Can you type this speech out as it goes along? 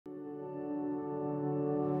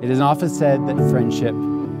It is often said that friendship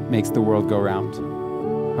makes the world go round.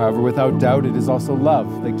 However, without doubt, it is also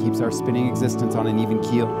love that keeps our spinning existence on an even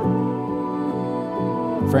keel.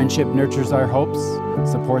 Friendship nurtures our hopes,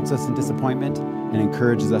 supports us in disappointment, and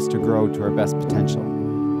encourages us to grow to our best potential.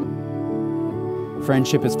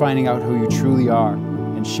 Friendship is finding out who you truly are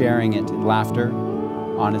and sharing it in laughter,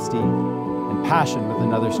 honesty, and passion with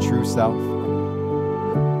another's true self.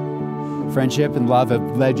 Friendship and love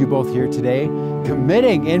have led you both here today,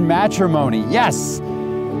 committing in matrimony, yes!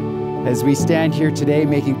 As we stand here today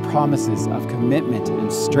making promises of commitment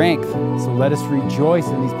and strength. So let us rejoice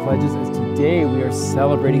in these pledges as today we are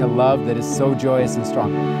celebrating a love that is so joyous and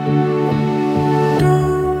strong.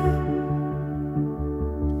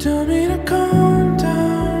 Tell me to calm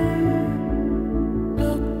down.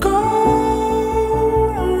 Look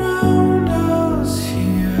all around us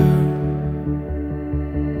here.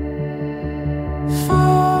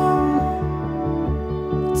 Fall.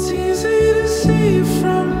 It's easy to see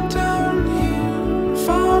from down here. If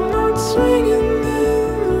I'm not swinging,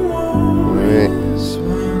 then the wall is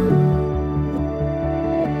one.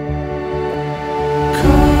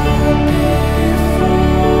 Caught before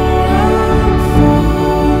I'm falling for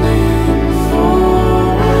it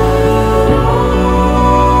all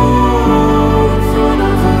in front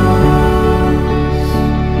of us.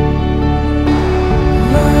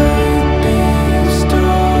 Light beams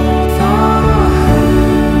stole the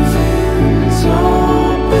heavens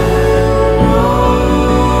open,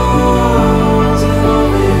 rising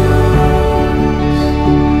over us.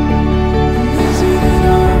 And isn't it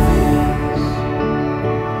obvious?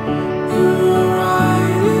 You were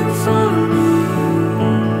right in front of me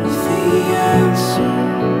with the answer,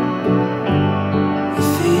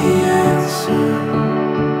 with the answer.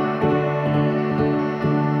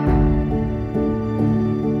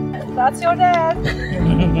 That's your dad.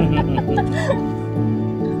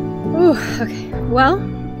 Ooh, okay. Well,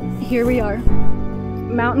 here we are.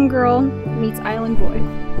 Mountain girl meets island boy.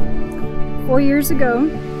 4 years ago,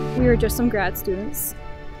 we were just some grad students.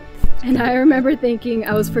 And I remember thinking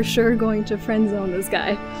I was for sure going to friend zone this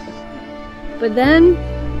guy. But then,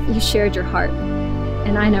 you shared your heart.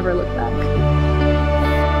 And I never looked back.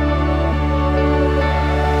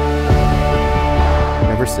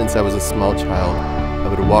 Ever since I was a small child, I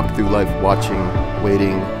would walk through life watching,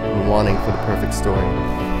 waiting, and wanting for the perfect story.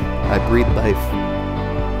 I breathed life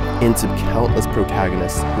into countless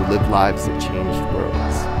protagonists who lived lives that changed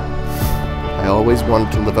worlds. I always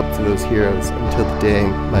wanted to live up to those heroes until the day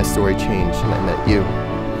my story changed and I met you.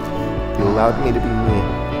 You allowed me to be me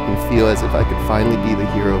and feel as if I could finally be the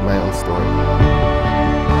hero of my own story.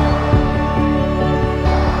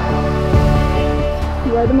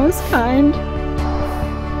 You are the most kind,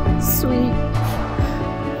 sweet,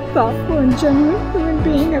 thoughtful, and genuine human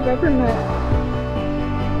being I've ever met.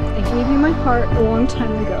 I gave you my heart a long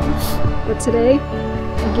time ago, but today,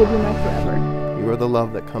 I give you my forever. You are the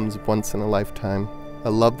love that comes once in a lifetime, a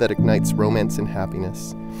love that ignites romance and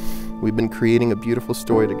happiness. We've been creating a beautiful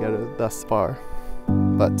story together thus far,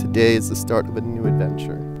 but today is the start of a new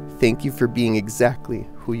adventure. Thank you for being exactly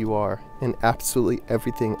who you are and absolutely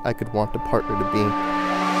everything I could want a partner to be.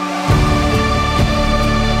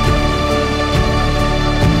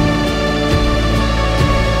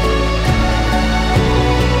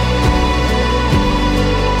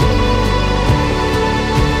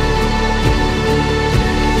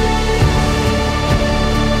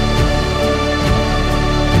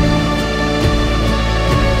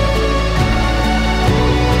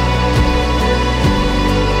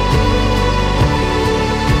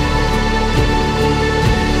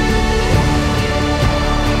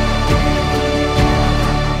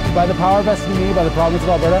 By the power vested in me by the province of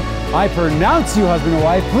Alberta, I pronounce you husband and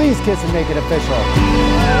wife. Please kiss and make it official.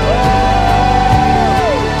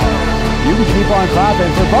 You can keep on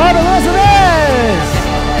clapping for Barb and Luis.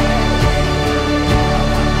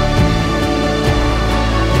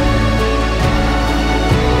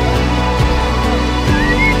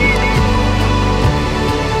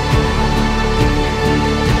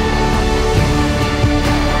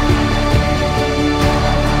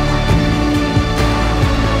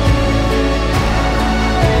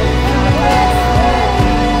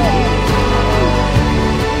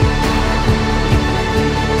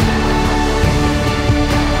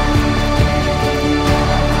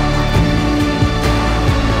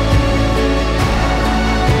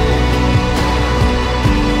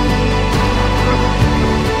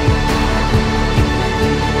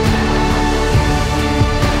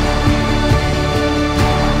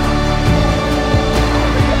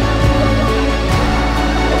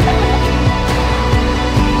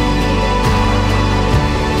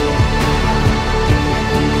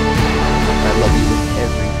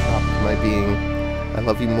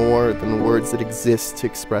 more than the words that exist to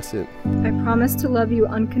express it. I promise to love you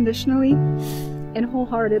unconditionally and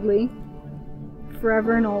wholeheartedly,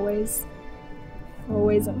 forever and always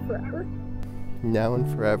and forever. Now and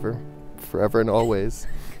forever, forever and always,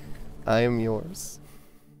 I am yours.